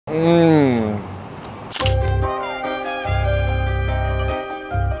Mmm.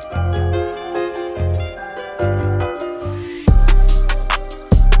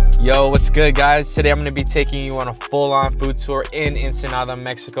 Yo, what's good, guys? Today I'm gonna be taking you on a full-on food tour in Ensenada,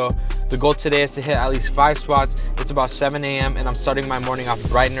 Mexico. The goal today is to hit at least 5 spots. It's about 7 a.m. and I'm starting my morning off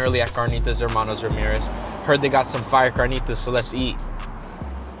bright and early at CARNITAS Hermanos Ramirez. Heard they got some fire carnitas, so let's eat.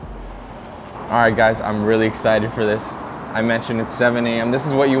 All right, guys, I'm really excited for this. I mentioned it's 7 a.m. This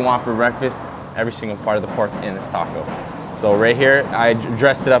is what you want for breakfast. Every single part of the pork in this taco. So right here, I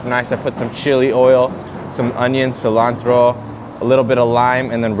dressed it up nice. I put some chili oil, some onion, cilantro, a little bit of lime,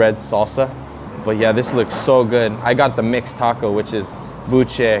 and then red salsa. But yeah, this looks so good. I got the mixed taco, which is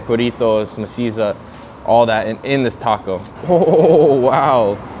buche, corritos, maciza, all that in this taco. Oh,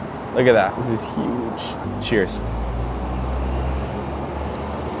 wow. Look at that. This is huge. Cheers.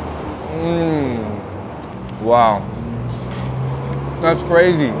 Mmm. Wow. That's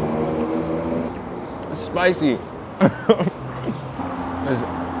crazy. It's spicy. There's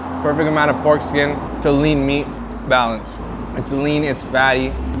perfect amount of pork skin to lean meat balance. It's lean, it's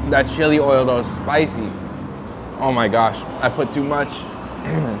fatty. That chili oil though is spicy. Oh my gosh, I put too much.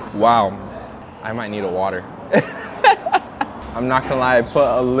 Wow, I might need a water. I'm not gonna lie, I put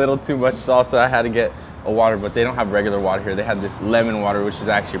a little too much salsa. I had to get a water, but they don't have regular water here. They have this lemon water, which is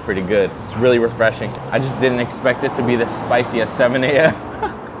actually pretty good. It's really refreshing. I just didn't expect it to be this spicy at 7 a.m.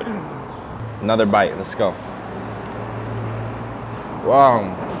 Another bite, let's go. Wow,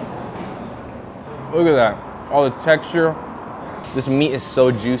 look at that, all the texture. This meat is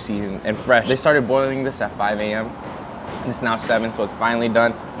so juicy and fresh. They started boiling this at 5 a.m. and it's now 7, so it's finally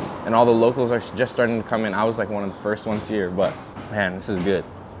done. And all the locals are just starting to come in. I was like one of the first ones here, but man, this is good.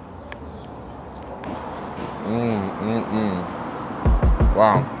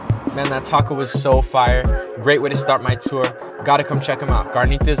 Wow. Man, that taco was so fire. Great way to start my tour. Gotta come check them out.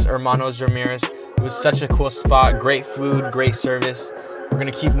 Carnitas Hermanos Ramirez. It was such a cool spot. Great food, great service. We're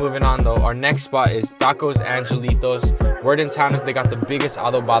gonna keep moving on though. Our next spot is Tacos Angelitos. Word in town is they got the biggest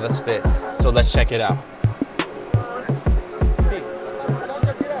adobada spit. So let's check it out.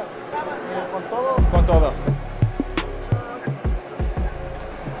 Con todo.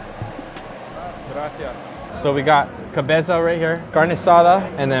 Gracias. So we got cabeza right here, carne asada,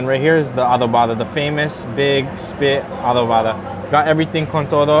 and then right here is the adobada, the famous big spit adobada. Got everything con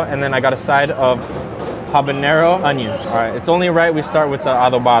todo, and then I got a side of habanero onions. All right, it's only right we start with the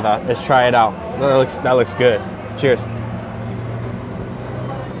adobada. Let's try it out. That looks good. Cheers.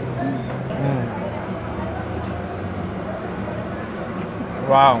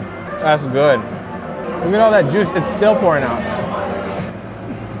 Wow, that's good. Look at all that juice, it's still pouring out.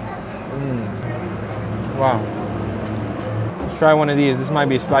 Wow. Let's try one of these. This might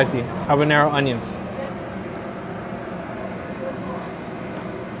be spicy. Habanero onions.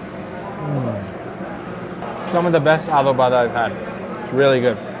 Some of the best adobada I've had. It's really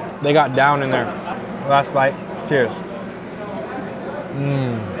good. They got down in there. Last bite. Cheers.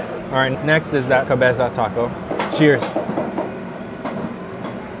 All right, next is that cabeza taco. Cheers.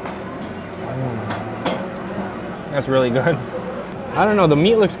 That's really good. I don't know, the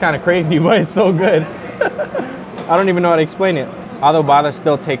meat looks kind of crazy, but it's so good. I don't even know how to explain it. Adobada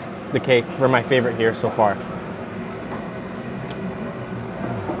still takes the cake for my favorite here so far.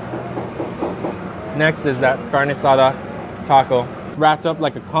 Next is that carne asada taco. It's wrapped up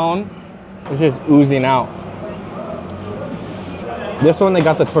like a cone. It's just oozing out. This one, they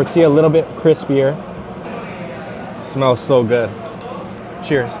got the tortilla a little bit crispier. Smells so good.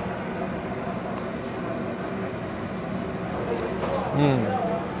 Cheers.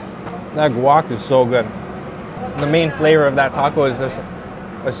 That guac is so good. The main flavor of that taco is just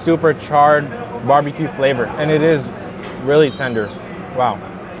a super charred barbecue flavor, and it is really tender. Wow.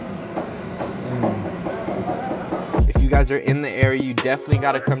 If you guys are in the area, you definitely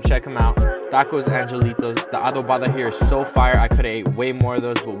gotta come check them out. Tacos Angelitos. The adobada here is so fire. I could've ate way more of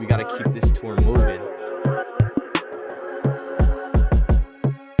those, but we gotta keep this tour moving.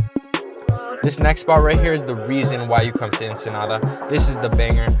 This next spot right here is the reason why you come to Ensenada. This is the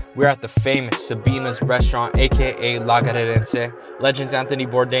banger. We're at the famous Sabinas restaurant, aka GUERRERENSE. Legends Anthony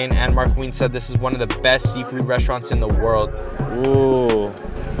Bourdain and Mark Wien said this is one of the best seafood restaurants in the world. Ooh,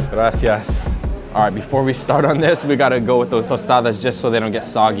 gracias. All right, before we start on this, we gotta go with those tostadas just so they don't get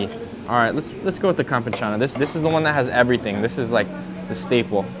soggy. All right, let's go with the campechana. This is the one that has everything. This is like the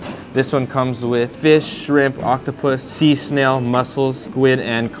staple. This one comes with fish, shrimp, octopus, sea snail, mussels, squid,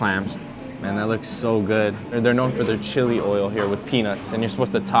 and clams. Man, that looks so good. They're known for their chili oil here with peanuts, and you're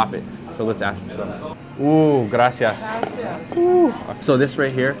supposed to top it. So let's ask for some. Ooh, gracias. Ooh. So this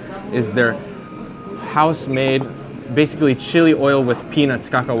right here is their house-made basically chili oil with peanuts,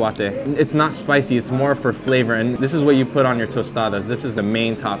 cacahuate. It's not spicy, it's more for flavor, and this is what you put on your tostadas. This is the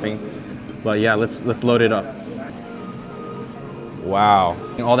main topping. But yeah, let's load it up. Wow.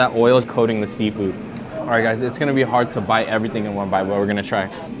 All that oil is coating the seafood. All right, guys, it's gonna be hard to bite everything in one bite, but we're gonna try.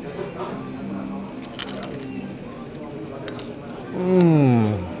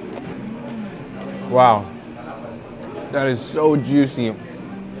 Wow. That is so juicy.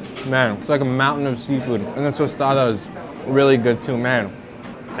 Man, it's like a mountain of seafood. And the tostada is really good too. Man,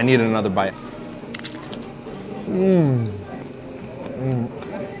 I need another bite.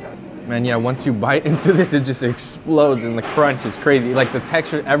 Man, yeah, once you bite into this, it just explodes and the crunch is crazy. Like the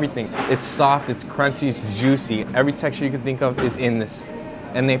texture, everything. It's soft, it's crunchy, it's juicy. Every texture you can think of is in this.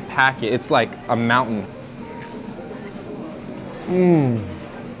 And they pack it. It's like a mountain.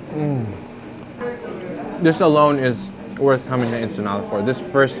 This alone is worth coming to Ensenada for. This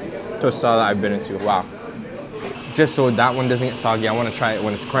first tostada I've been into, wow. Just so that one doesn't get soggy, I want to try it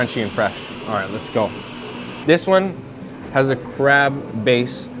when it's crunchy and fresh. All right, let's go. This one has a crab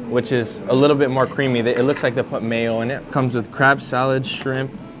base, which is a little bit more creamy. It looks like they put mayo in it. Comes with crab salad,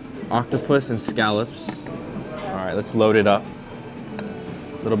 shrimp, octopus, and scallops. All right, let's load it up.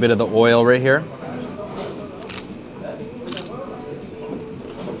 A little bit of the oil right here.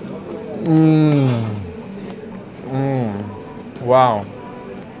 Wow.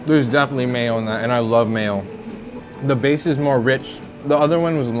 There's definitely mayo in that, and I love mayo. The base is more rich. The other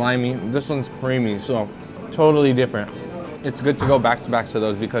one was limey. This one's creamy, so totally different. It's good to go back to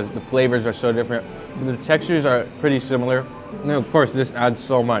those because the flavors are so different. The textures are pretty similar. And of course, this adds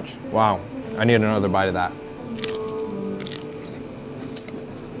so much. Wow. I need another bite of that.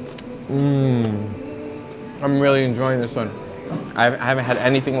 I'm really enjoying this one. I haven't had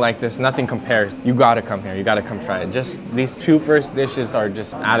anything like this. Nothing compares. You gotta come here. You gotta come try it. Just these two first dishes are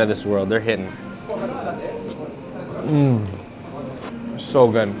just out of this world. They're hitting. So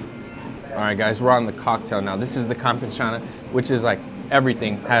good. All right, guys, we're on the cocktail now. This is the campechana, which is like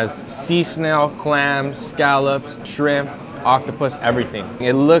everything. Has sea snail, clams, scallops, shrimp, octopus, everything.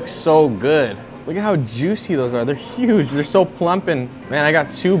 It looks so good. Look at how juicy those are. They're huge. They're so plump, and man, I got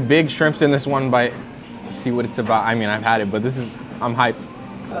 2 big shrimps in this one bite. Let's see what it's about. I mean, I've had it, but I'm hyped.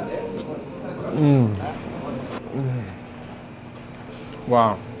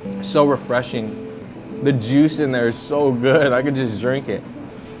 Wow, so refreshing. The juice in there is so good. I could just drink it.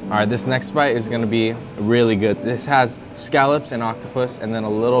 All right, this next bite is gonna be really good. This has scallops and octopus, and then a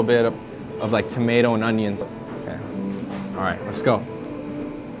little bit of like tomato and onions. Okay. All right, let's go.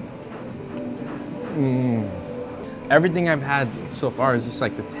 Everything I've had so far is just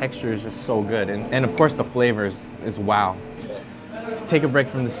like the texture is just so good. And of course the flavors is wow. To take a break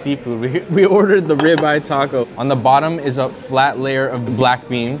from the seafood, we ordered the ribeye taco. On the bottom is a flat layer of black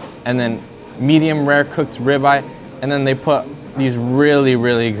beans and then medium rare cooked ribeye. And then they put these really,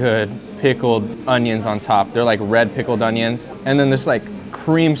 really good pickled onions on top. They're like red pickled onions. And then this like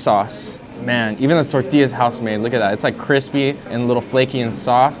cream sauce. Man, even the tortilla is house made. Look at that. It's like crispy and a little flaky and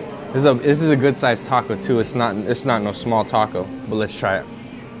soft. This is a good sized taco too. It's not no small taco, but let's try it.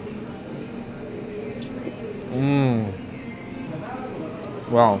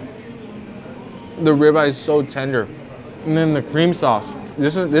 Wow. The ribeye is so tender. And then the cream sauce.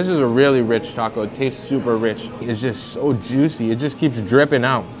 This is a really rich taco. It tastes super rich. It's just so juicy. It just keeps dripping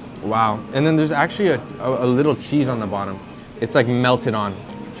out. Wow. And then there's actually a little cheese on the bottom. It's like melted on.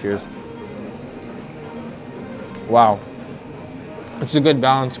 Cheers. Wow. It's a good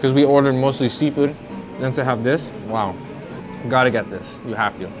balance because we ordered mostly seafood. Then to have this, wow. Gotta get this, you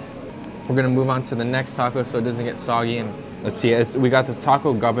have to. We're gonna move on to the next taco so it doesn't get soggy. And let's see, we got the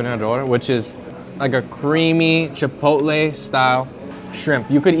taco gobernador, which is like a creamy chipotle style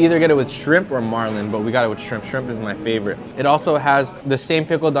shrimp. You could either get it with shrimp or marlin, but we got it with shrimp. Shrimp is my favorite. It also has the same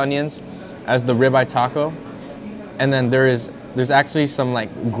pickled onions as the ribeye taco. And then there's actually some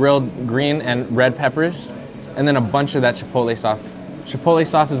like grilled green and red peppers, and then a bunch of that chipotle sauce. Chipotle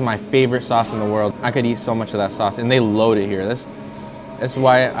sauce is my favorite sauce in the world. I could eat so much of that sauce, and they load it here. That's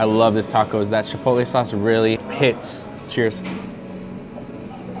why I love this taco, is that chipotle sauce really hits. Cheers.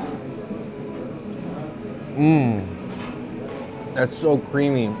 That's so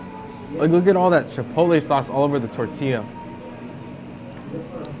creamy. Like, look at all that chipotle sauce all over the tortilla.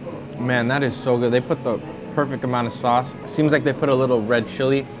 Man, that is so good. They put the perfect amount of sauce. Seems like they put a little red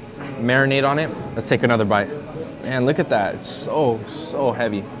chili marinade on it. Let's take another bite. Man, look at that. It's so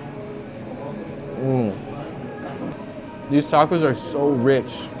heavy. These tacos are so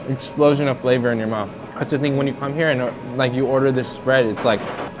rich. Explosion of flavor in your mouth. That's the thing when you come here and like you order this spread, it's like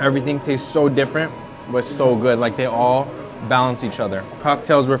everything tastes so different, but so good. Like they all balance each other.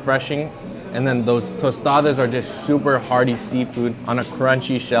 Cocktail's refreshing. And then those tostadas are just super hearty seafood on a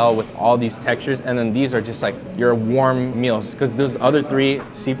crunchy shell with all these textures. And then these are just like your warm meals, because those other 3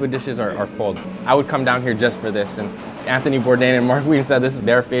 seafood dishes are cold. I would come down here just for this. And Anthony Bourdain and Mark Wien said this is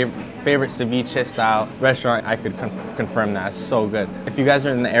their favorite ceviche style restaurant. I could confirm that. It's so good. If you guys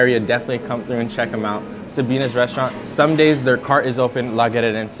are in the area, definitely come through and check them out. Sabinas restaurant. Some days their cart is open, La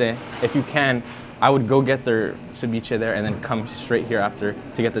Guerrerense. If you can, I would go get their ceviche there and then come straight here after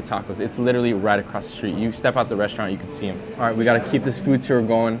to get the tacos. It's literally right across the street. You step out the restaurant, you can see them. All right, we gotta keep this food tour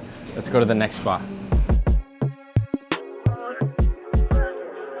going. Let's go to the next spot.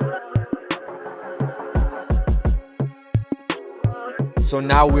 So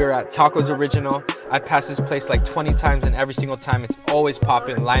now we're at Tacos Original. I passed this place like 20 times and every single time it's always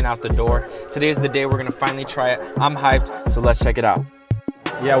popping, line out the door. Today is the day we're gonna finally try it. I'm hyped, so let's check it out.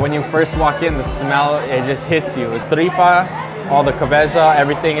 Yeah, when you first walk in, the smell, it just hits you. With tripas, all the cabeza,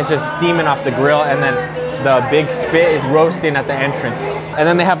 everything is just steaming off the grill, and then the big spit is roasting at the entrance. And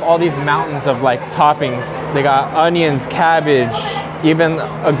then they have all these mountains of like toppings. They got onions, cabbage, even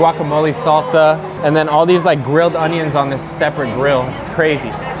a guacamole salsa, and then all these like grilled onions on this separate grill. It's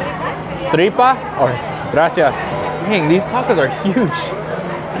crazy. Tripa or gracias. Dang, these tacos are huge.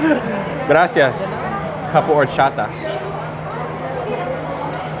 Gracias. Couple horchata.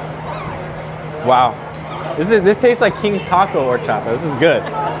 Wow. This tastes like King Taco horchata. This is good.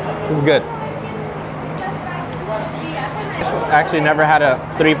 This is good. Actually never had a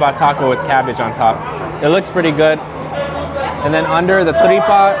tripa taco with cabbage on top. It looks pretty good. And then under the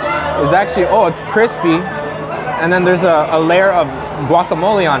tripa is actually, oh, it's crispy. And then there's a layer of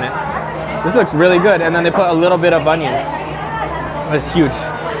guacamole on it. This looks really good. And then they put a little bit of onions. It's huge.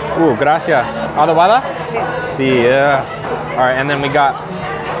 Ooh, gracias. Adobada? Sí, yeah. All right, and then we got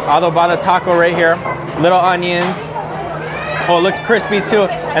Adobada taco right here. Little onions. Oh, it looks crispy too.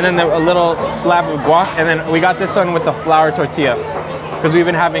 And then a little slab of guac. And then we got this one with the flour tortilla, because we've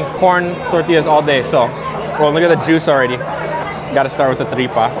been having corn tortillas all day. So, well, look at the juice already. Got to start with the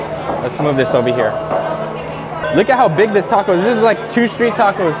tripa. Let's move this over here. Look at how big this taco is. This is like 2 street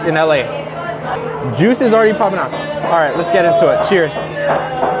tacos in LA. Juice is already popping out. All right, let's get into it. Cheers.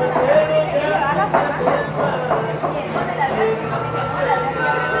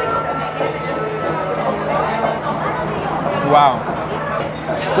 Wow,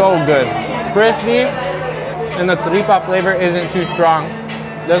 so good. Crispy, and the tripa flavor isn't too strong.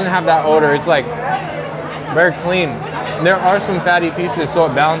 Doesn't have that odor. It's like very clean. There are some fatty pieces, so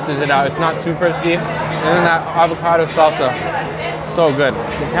it balances it out. It's not too crispy. And then that avocado salsa, so good.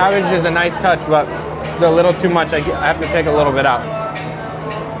 The cabbage is a nice touch, but it's a little too much. I have to take a little bit out.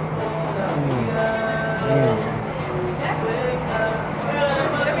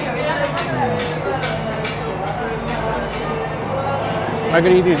 I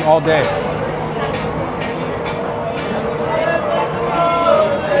could eat these all day.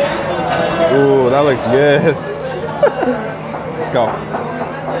 Ooh, that looks good. Let's go.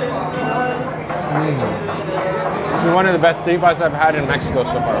 This is one of the best tripas I've had in Mexico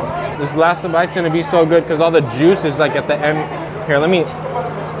so far. This last bite's gonna be so good because all the juice is like at the end. Here, let me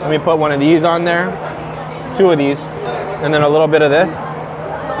put one of these on there, 2 of these, and then a little bit of this,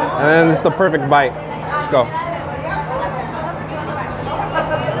 and then it's the perfect bite. Let's go.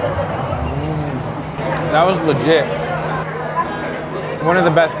 That was legit. One of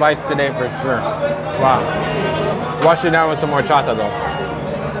the best bites today for sure. Wow. Wash it down with some horchata though.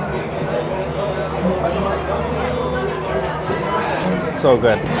 So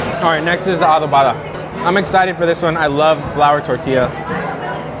good. All right, next is the adobada. I'm excited for this one. I love flour tortilla.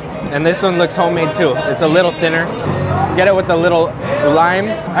 And this one looks homemade too. It's a little thinner. Let's get it with a little lime.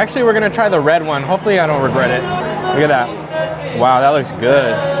 Actually, we're gonna try the red one. Hopefully I don't regret it. Look at that. Wow, that looks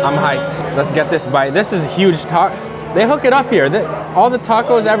good. I'm hyped. Let's get this bite. This is a huge taco. They hook it up here. All the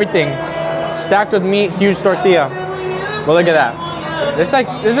tacos, everything, stacked with meat, huge tortilla. But look at that.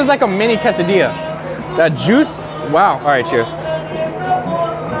 This is like a mini quesadilla. That juice, wow. All right, cheers.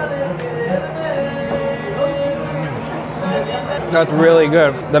 That's really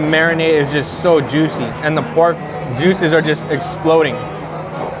good. The marinade is just so juicy, and the pork juices are just exploding.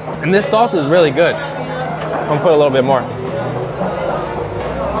 And this sauce is really good. I'm gonna put a little bit more.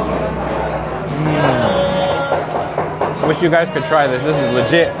 I wish you guys could try this. This is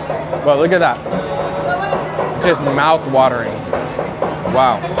legit. But look at that. It's just mouth-watering.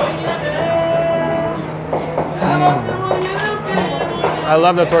 Wow. I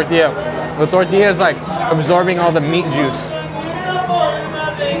love the tortilla. The tortilla is like absorbing all the meat juice.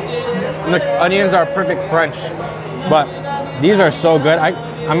 And the onions are perfect crunch. But these are so good.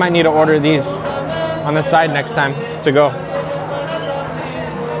 I might need to order these on the side next time to go.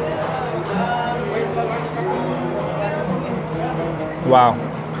 Wow.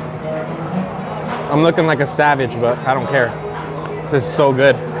 I'm looking like a savage, but I don't care. This is so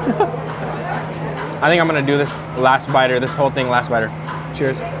good. I think I'm gonna do this last biter, this whole thing last biter.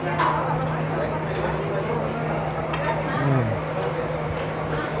 Cheers.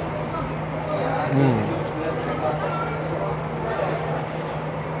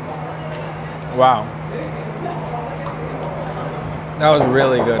 Wow. That was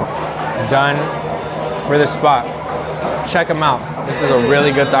really good. Done for this spot. Check them out. This is a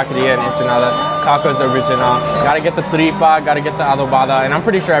really good taqueria in Ensenada. Tacos original. Gotta get the tripa, gotta get the adobada, and I'm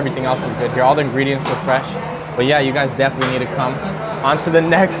pretty sure everything else is good here. All the ingredients are fresh. But yeah, you guys definitely need to come on to the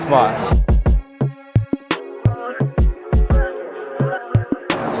next spot.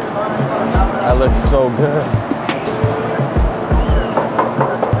 That looks so good.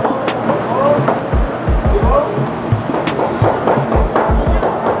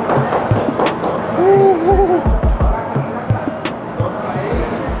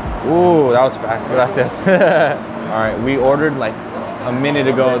 Ooh, that was fast. Gracias. All right, we ordered like a minute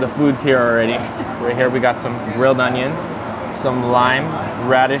ago. The food's here already. Right here we got some grilled onions, some lime,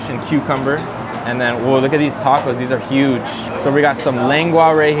 radish, and cucumber. And then, whoa, look at these tacos. These are huge. So we got some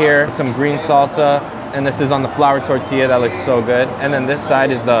lengua right here, some green salsa, and this is on the flour tortilla. That looks so good. And then this side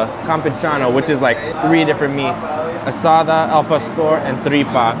is the campechano, which is like 3 different meats. Asada, al pastor, and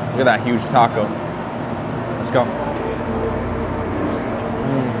tripa. Look at that huge taco. Let's go.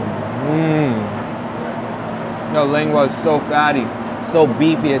 The lengua is so fatty, so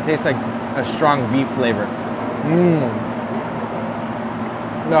beefy. It tastes like a strong beef flavor.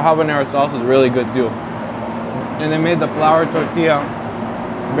 The habanero sauce is really good too. And they made the flour tortilla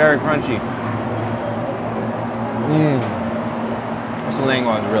very crunchy. This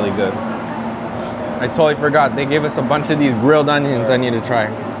lengua is really good. I totally forgot. They gave us a bunch of these grilled onions I need to try.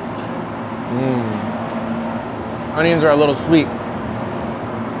 Onions are a little sweet.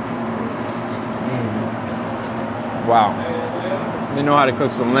 Wow. They know how to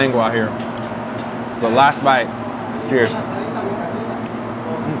cook some lengua here. The last bite. Cheers.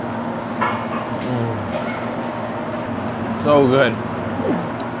 So good.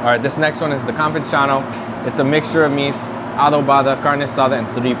 All right, this next one is the campechano. It's a mixture of meats, adobada, carne asada, and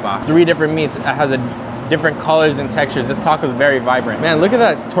tripa. 3 different meats. It has different colors and textures. This taco is very vibrant. Man, look at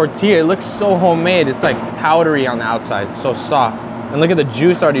that tortilla. It looks so homemade. It's like powdery on the outside. It's so soft. And look at the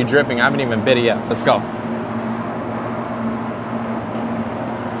juice already dripping. I haven't even bit it yet. Let's go.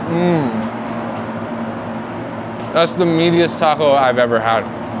 That's the meatiest taco I've ever had.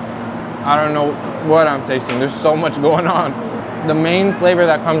 I don't know what I'm tasting. There's so much going on. The main flavor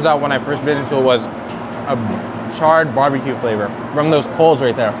that comes out when I first bit into it was a charred barbecue flavor from those coals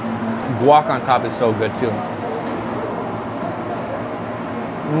right there. Guac on top is so good too.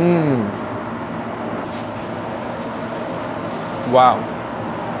 Wow.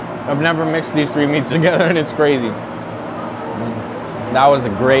 I've never mixed these 3 meats together and it's crazy. That was a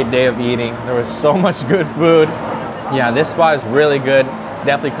great day of eating. There was so much good food. Yeah, this spot is really good.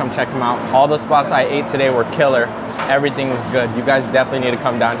 Definitely come check them out. All the spots I ate today were killer. Everything was good. You guys definitely need to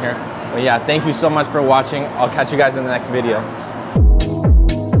come down here. But yeah, thank you so much for watching. I'll catch you guys in the next video.